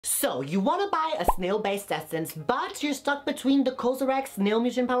So, you want to buy a snail-based essence, but you're stuck between the COSRX Snail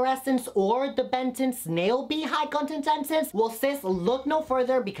Mucin Power Essence or the BENTON Snail Bee High Content Essence? Well sis, look no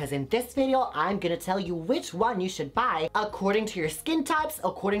further because in this video, I'm gonna tell you which one you should buy according to your skin types,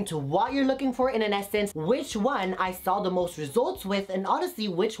 according to what you're looking for in an essence, which one I saw the most results with, and honestly,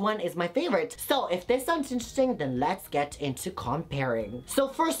 which one is my favorite. So, if this sounds interesting, then let's get into comparing. So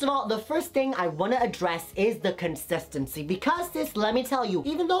first of all, the first thing I want to address is the consistency because sis, let me tell you,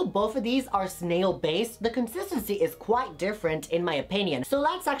 even though both of these are snail based, the consistency is quite different in my opinion. So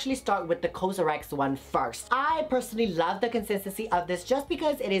let's actually start with the COSRX one first. I personally love the consistency of this just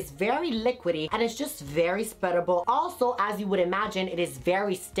because it is very liquidy and it's just very spreadable. Also, as you would imagine, it is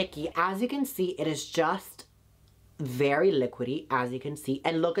very sticky. As you can see, it is just very liquidy, as you can see,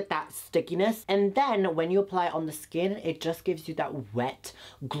 and look at that stickiness. And then when you apply on the skin, it just gives you that wet,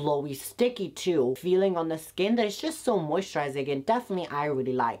 glowy, sticky too feeling on the skin that is just so moisturizing, and definitely I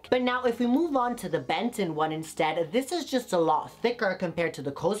really like. But now if we move on to the BENTON one instead, this is just a lot thicker compared to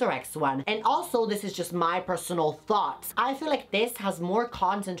the COSRX one, and also this is just my personal thoughts. I feel like this has more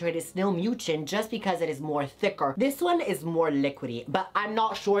concentrated Snail Mucin just because it is more thicker. This one is more liquidy, but I'm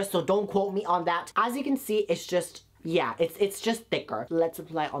not sure, so don't quote me on that. As you can see, it's just, yeah, it's just thicker. Let's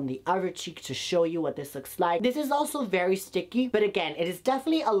apply on the other cheek to show you what this looks like. This is also very sticky, but again, it is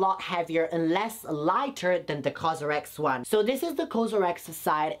definitely a lot heavier and less lighter than the COSRX one. So this is the COSRX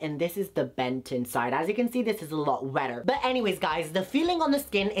side and this is the BENTON side. As you can see, this is a lot wetter. But anyways guys, the feeling on the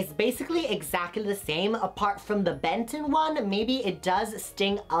skin is basically exactly the same apart from the BENTON one. Maybe it does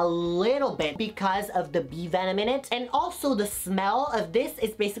sting a little bit because of the bee venom in it. And also the smell of this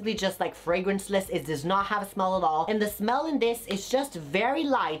is basically just like fragranceless. It does not have a smell at all. And the smell in this is just very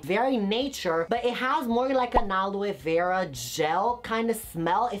light, very nature, but it has more like an aloe vera gel kind of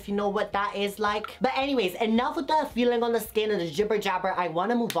smell, if you know what that is like. But anyways, enough with the feeling on the skin and the jibber jabber. I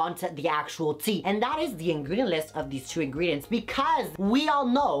want to move on to the actual tea, and that is the ingredient list of these two ingredients, because we all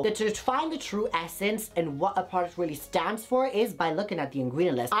know that to find the true essence and what a product really stands for is by looking at the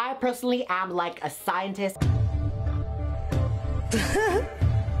ingredient list. I personally am like a scientist.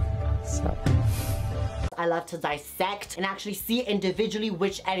 I love to dissect and actually see individually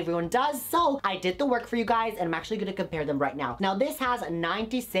which everyone does. So I did the work for you guys and I'm actually going to compare them right now. Now this has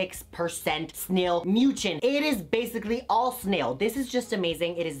 96% Snail Mucin. It is basically all snail. This is just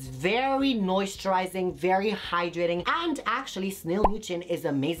amazing. It is very moisturizing, very hydrating, and actually Snail Mucin is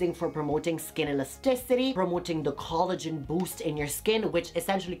amazing for promoting skin elasticity, promoting the collagen boost in your skin, which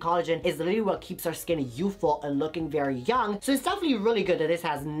essentially collagen is literally what keeps our skin youthful and looking very young. So it's definitely really good that this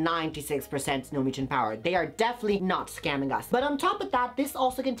has 96% Snail Mucin power. They are definitely not scamming us. But on top of that, this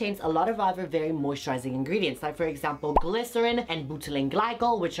also contains a lot of other very moisturizing ingredients, like for example glycerin and butylene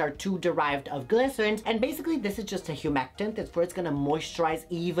glycol, which are two derived of glycerins. And basically this is just a humectant. That's where it's gonna moisturize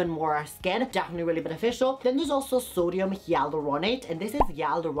even more our skin. Definitely really beneficial. Then there's also sodium hyaluronate, and this is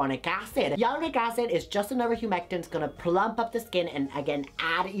hyaluronic acid. Hyaluronic acid is just another humectant. It's gonna plump up the skin and again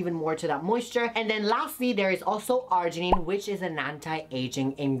add even more to that moisture. And then lastly, there is also arginine, which is an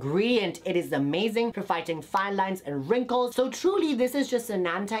anti-aging ingredient. It is amazing for fighting fine lines and wrinkles. So truly this is just an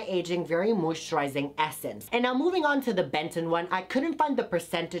anti-aging, very moisturizing essence. And now moving on to the BENTON one, I couldn't find the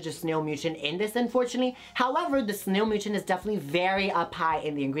percentage of Snail Mucin in this unfortunately. However, the Snail Mucin is definitely very up high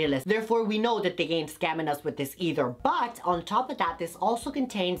in the ingredient list. Therefore we know that they ain't scamming us with this either. But on top of that, this also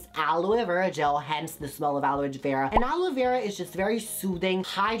contains aloe vera gel, hence the smell of aloe vera. And aloe vera is just very soothing,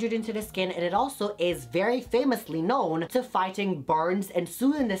 hydrating to the skin, and it also is very famously known to fighting burns and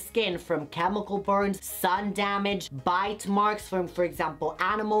soothing the skin from chemical burns, sun damage, bite marks from, for example,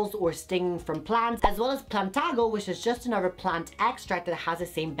 animals, or stinging from plants, as well as plantago, which is just another plant extract that has the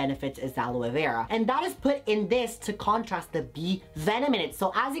same benefits as aloe vera. And that is put in this to contrast the bee venom in it.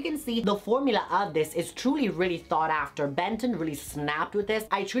 So as you can see, the formula of this is truly really thought after. BENTON really snapped with this.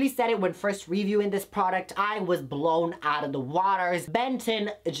 I truly said it when first reviewing this product. I was blown out of the waters.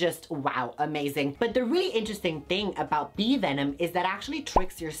 BENTON, just wow, amazing. But the really interesting thing about bee venom is that actually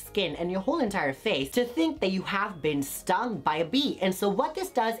tricks your skin and your whole entire face to think that you have been stung by a bee. And so what this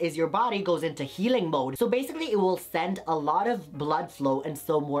does is your body goes into healing mode. So basically it will send a lot of blood flow and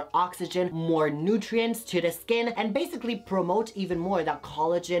so more oxygen, more nutrients to the skin, and basically promote even more that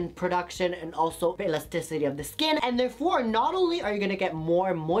collagen production and also elasticity of the skin. And therefore not only are you gonna get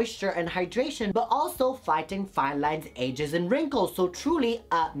more moisture and hydration, but also fighting fine lines, ages, and wrinkles. So truly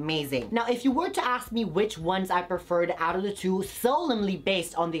amazing. Now if you were to ask me which ones I preferred out of the two, solemnly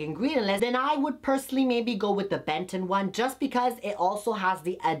based on the ingredient list, then I would personally honestly maybe go with the BENTON one just because it also has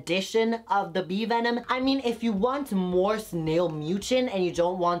the addition of the bee venom. I mean, if you want more Snail Mucin and you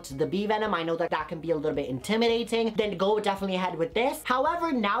don't want the bee venom, I know that that can be a little bit intimidating, then go definitely ahead with this.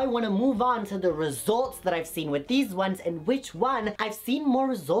 However, now I want to move on to the results that I've seen with these ones and which one I've seen more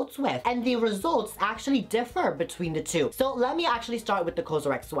results with. And the results actually differ between the two. So let me actually start with the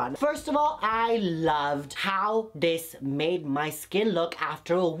COSRX one. First of all, I loved how this made my skin look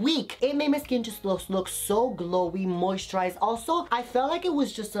after a week. It made my skin just look so glowy, moisturized. Also, I felt like it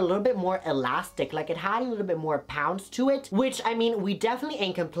was just a little bit more elastic, like it had a little bit more pounce to it, which I mean, we definitely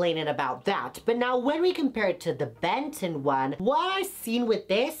ain't complaining about that. But now when we compare it to the BENTON one, what I've seen with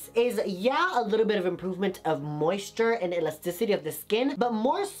this is, yeah, a little bit of improvement of moisture and elasticity of the skin, but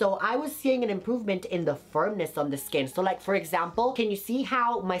more so I was seeing an improvement in the firmness on the skin. So like, for example, can you see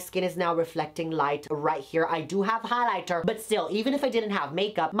how my skin is now reflecting light right here? I do have highlighter, but still, even if I didn't have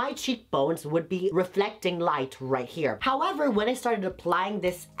makeup, my cheekbones would be reflecting light right here. However, when I started applying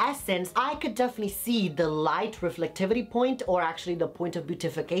this essence, I could definitely see the light reflectivity point, or actually the point of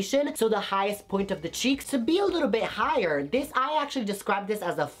beautification, so the highest point of the cheeks, to be a little bit higher. This, I actually described this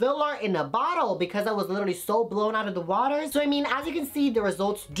as a filler in a bottle because I was literally so blown out of the water. So I mean, as you can see, the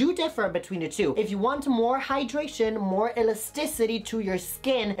results do differ between the two. If you want more hydration, more elasticity to your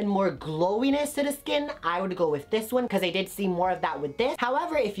skin, and more glowiness to the skin, I would go with this one because I did see more of that with this.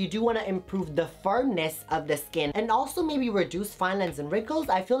 However, if you do want to improve the firmness of the skin and also maybe reduce fine lines and wrinkles,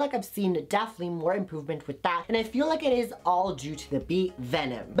 I feel like I've seen definitely more improvement with that, and I feel like it is all due to the bee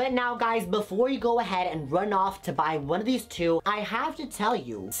venom. But now guys, before you go ahead and run off to buy one of these two, I have to tell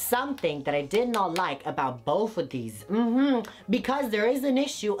you something that I did not like about both of these. Because there is an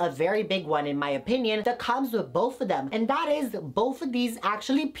issue, a very big one in my opinion, that comes with both of them, and that is both of these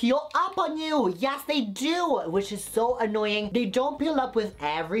actually peel up on you. Yes, they do, which is so annoying. They don't peel up with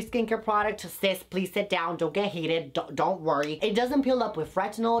every skincare product. Sis, please sit down, don't get heated, don't worry. It doesn't peel up with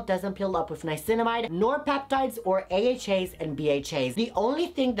retinol, doesn't peel up with niacinamide, nor peptides or AHAs and BHAs. The only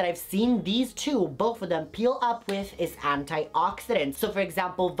thing that I've seen these two, both of them, peel up with is antioxidants. So for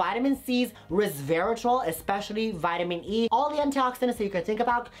example, vitamin C's, resveratrol, especially vitamin E, all the antioxidants that you can think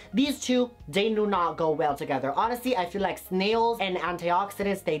about, these two, they do not go well together. Honestly, I feel like snails and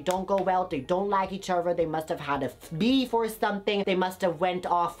antioxidants, they don't go well, they don't like each other. They must have had a beef or something. They must have went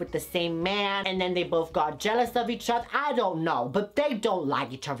off with the same man and then they both got jealous of each other. I don't know, but they don't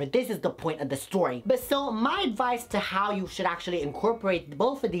like each other. This is the point of the story. But so my advice to how you should actually incorporate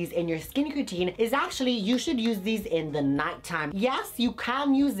both of these in your skincare routine is actually you should use these in the nighttime. Yes, you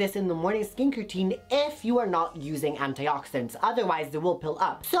can use this in the morning skincare routine if you are not using antioxidants. Otherwise, they will peel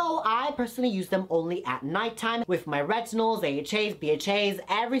up. So I personally use them only at nighttime with my retinols, AHAs, BHAs,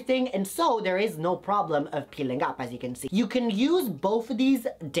 everything. And so there is no problem of peeling up, as you can see. You can use both of these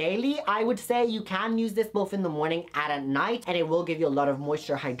daily. I would say you can use this both in the morning and at night, and it will give you a lot of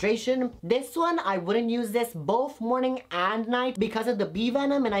moisture hydration. This one, I wouldn't use this both morning and night because of the bee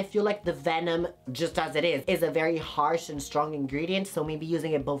venom, and I feel like the venom, just as it is a very harsh and strong ingredient, so maybe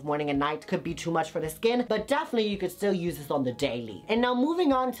using it both morning and night could be too much for the skin, but definitely you could still use this on the daily. And now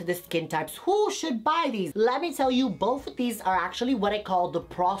moving on to the skin types, who should buy these? Let me tell you, both of these are actually what I call the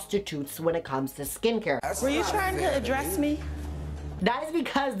prostitutes when it comes to skincare. Were you trying to address me? That is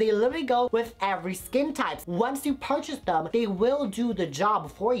because they literally go with every skin type. Once you purchase them, they will do the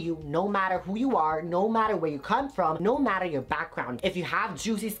job for you, no matter who you are, no matter where you come from, no matter your background. If you have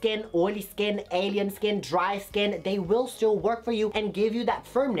juicy skin, oily skin, alien skin, dry skin, they will still work for you and give you that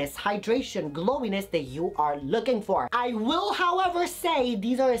firmness, hydration, glowiness that you are looking for. I will, however, say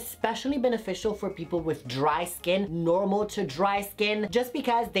these are especially beneficial for people with dry skin, normal to dry skin, just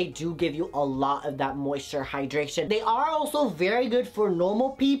because they do give you a lot of that moisture, hydration. They are also very good for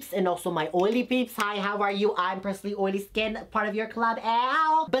normal peeps and also my oily peeps. Hi, how are you? I'm personally oily skin, part of your club.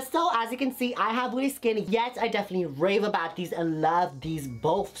 Ow! But still, as you can see, I have oily skin, yet I definitely rave about these and love these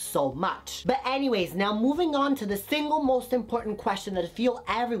both so much. But anyways, now moving on to the single most important question that I feel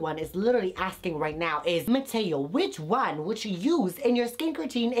everyone is literally asking right now is, Mateo, which one would you use in your skincare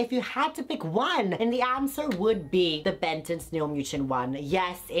routine if you had to pick one? And the answer would be the BENTON Snail Mucin one.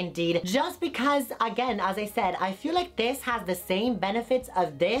 Yes, indeed. Just because, again, as I said, I feel like this has the same benefits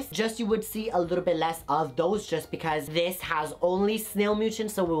of this, just you would see a little bit less of those just because this has only Snail Mucin,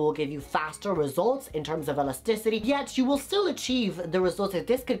 so it will give you faster results in terms of elasticity, yet you will still achieve the results that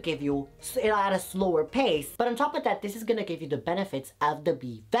this could give you at a slower pace. But on top of that, this is going to give you the benefits of the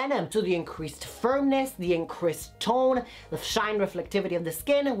bee venom, so the increased firmness, the increased tone, the shine reflectivity of the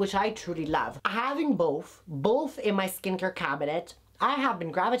skin, which I truly love. Having both in my skincare cabinet, I have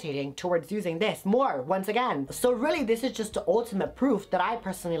been gravitating towards using this more once again. So really, this is just the ultimate proof that I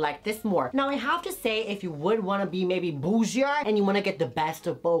personally like this more. Now, I have to say, if you would want to be maybe bougier and you want to get the best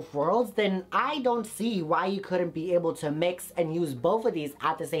of both worlds, then I don't see why you couldn't be able to mix and use both of these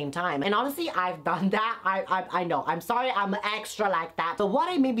at the same time. And honestly, I've done that. I know. I'm sorry, I'm extra like that. But what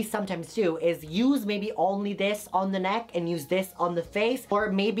I maybe sometimes do is use maybe only this on the neck and use this on the face,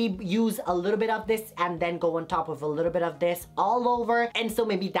 or maybe use a little bit of this and then go on top of a little bit of this all over. And so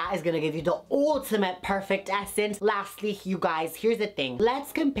maybe that is gonna give you the ultimate perfect essence. Lastly, you guys, here's the thing.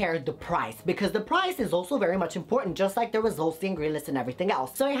 Let's compare the price, because the price is also very much important, just like the results, the ingredients, and everything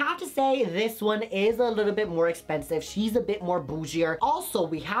else. So I have to say this one is a little bit more expensive. She's a bit more bougier. Also,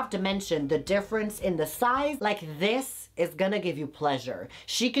 we have to mention the difference in the size. Like, this is gonna give you pleasure.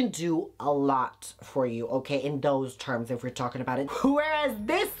 She can do a lot for you, okay, in those terms if we're talking about it. Whereas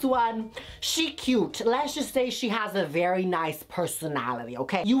this one, she cute. Let's just say she has a very nice personality,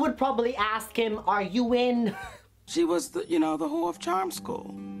 okay? You would probably ask him, are you in? She was the, you know, the whore of charm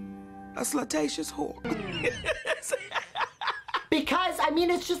school. A slutatious whore. Because, I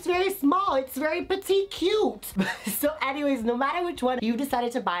mean, it's just very small. It's very petite cute. So anyways, no matter which one you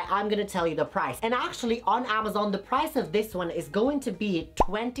decided to buy, I'm gonna tell you the price. And actually, on Amazon, the price of this one is going to be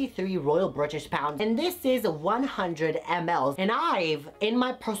 23 Royal British pounds. And this is 100 ml. And I've, in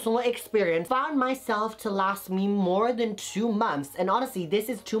my personal experience, found myself to last me more than 2 months. And honestly, this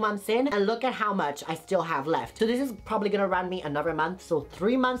is 2 months in, and look at how much I still have left. So this is probably gonna run me another month. So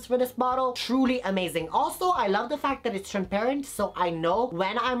 3 months for this bottle. Truly amazing. Also, I love the fact that it's transparent, so I know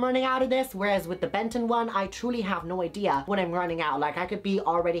when I'm running out of this, whereas with the Benton one, I truly have no idea when I'm running out. Like, I could be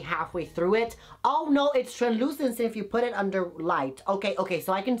already halfway through it. Oh no, it's translucent if you put it under light. Okay,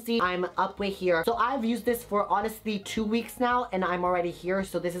 so I can see I'm up way here. So I've used this for honestly 2 weeks now, and I'm already here.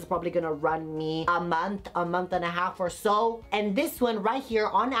 So this is probably gonna run me a month and a half or so. And this one right here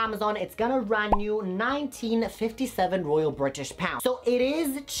on Amazon, it's gonna run you 1957 Royal British pounds. So it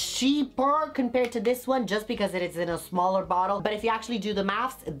is cheaper compared to this one, just because it is in a smaller bottle. But if you actually do the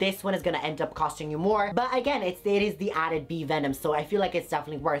maths, this one is gonna end up costing you more. But again, it is the added bee venom, so I feel like it's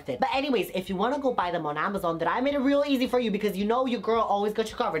definitely worth it. But anyways, if you want to go buy them on Amazon, then I made it real easy for you, because you know your girl always got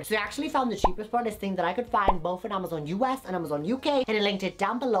you covered. So I actually found the cheapest one thing that I could find, both on Amazon US and Amazon UK, and I linked it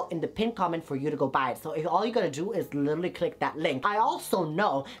down below in the pinned comment for you to go buy it. So if all you gotta do is literally click that link. I also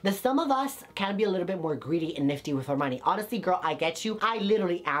know that some of us can be a little bit more greedy and nifty with our money. Honestly, girl, I get you. I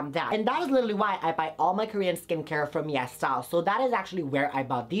literally am that. And that is literally why I buy all my Korean skincare from YesStyle. So that is actually where I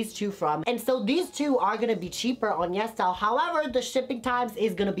bought these two from. And so these two are gonna be cheaper on YesStyle. However, the shipping times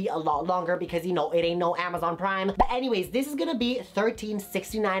is gonna be a lot longer, because you know it ain't no Amazon Prime. But anyways, this is gonna be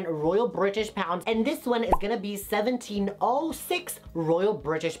 1369 Royal British pounds, and this one is gonna be 1706 Royal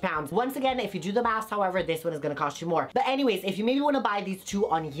British pounds. Once again, if you do the math, however, this one is gonna cost you more. But anyways, if you maybe want to buy these two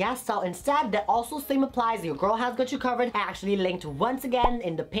on YesStyle instead, that also same applies. Your girl has got you covered. I actually linked once again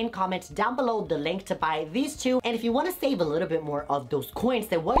in the pinned comment down below the link to buy these two. And if you want to save a little bit more of those coins,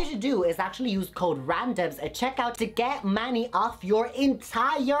 then what you should do is actually use code RANDOMS at checkout to get money off your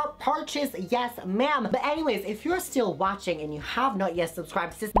entire purchase. Yes, ma'am. But anyways, if you're still watching and you have not yet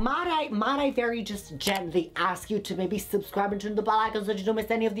subscribed, sis, might I very just gently ask you to maybe subscribe and turn the bell icon so you don't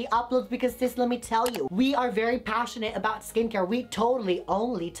miss any of the uploads, because sis, let me tell you, we are very passionate about skincare. We totally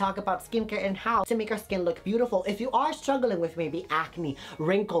only talk about skincare and how to make our skin look beautiful. If you are struggling with maybe acne,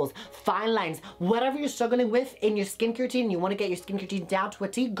 wrinkles, fine lines, whatever you're struggling with in your skincare routine, you want to get your skincare routine down to a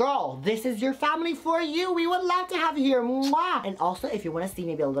T, girl, this is your family for you. We would love to have you here. Mwah! And also, if you want to see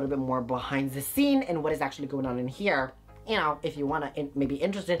maybe a little bit more behind the scene and what is actually going on in here, you know, if you want to maybe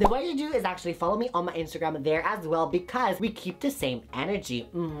interested, then what you do is actually follow me on my Instagram there as well, because we keep the same energy.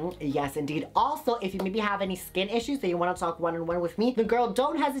 Yes, indeed. Also, if you maybe have any skin issues that you want to talk one-on-one with me, then girl,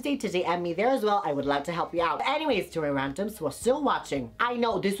 don't hesitate to DM me there as well. I would love to help you out. But anyways, to my randoms who are still watching, I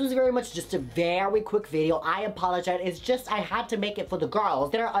know this was very much just a very quick video. I apologize. It's just I had to make it for the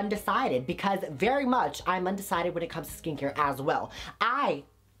girls that are undecided, because very much I'm undecided when it comes to skincare as well.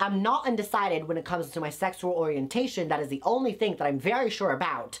 I'm not undecided when it comes to my sexual orientation. That is the only thing that I'm very sure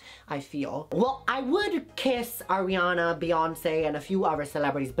about, I feel. Well, I would kiss Ariana, Beyonce, and a few other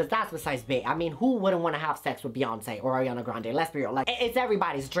celebrities, but that's besides me. I mean, who wouldn't want to have sex with Beyonce or Ariana Grande? Let's be real. Like, it's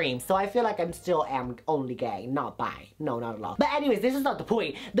everybody's dream. So I feel like I'm still only gay, not bi. No, not at all. But anyways, this is not the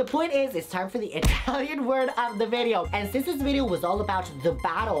point. The point is, it's time for the Italian word of the video. And since this video was all about the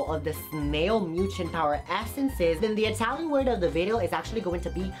battle of the Snail Mucin Power Essences, then the Italian word of the video is actually going to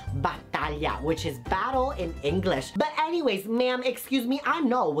be be batalla, which is battle in English. But anyways, ma'am, excuse me, I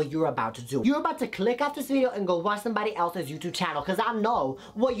know what you're about to do. You're about to click off this video and go watch somebody else's YouTube channel, because I know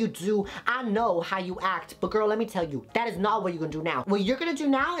what you do. I know how you act. But girl, let me tell you, that is not what you're gonna do now. What you're gonna do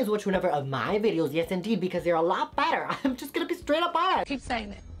now is watch whatever of my videos, yes indeed, because they're a lot better. I'm just gonna be straight up honest. Keep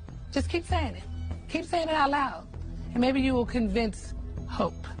saying it. Just keep saying it. Keep saying it out loud. And maybe you will convince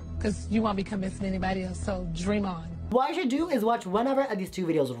Hope, because you won't be convincing anybody else, so dream on. What I should do is watch whatever of these 2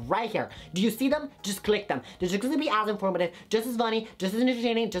 videos right here. Do you see them? Just click them. They're just gonna be as informative, just as funny, just as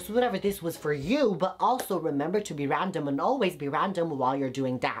entertaining, just whatever. This was for you, but also remember to be random and always be random while you're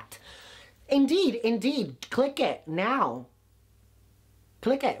doing that. Indeed, indeed. Click it now.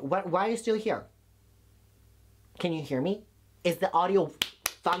 Click it. Why are you still here? Can you hear me? Is the audio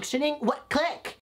functioning? What? Click!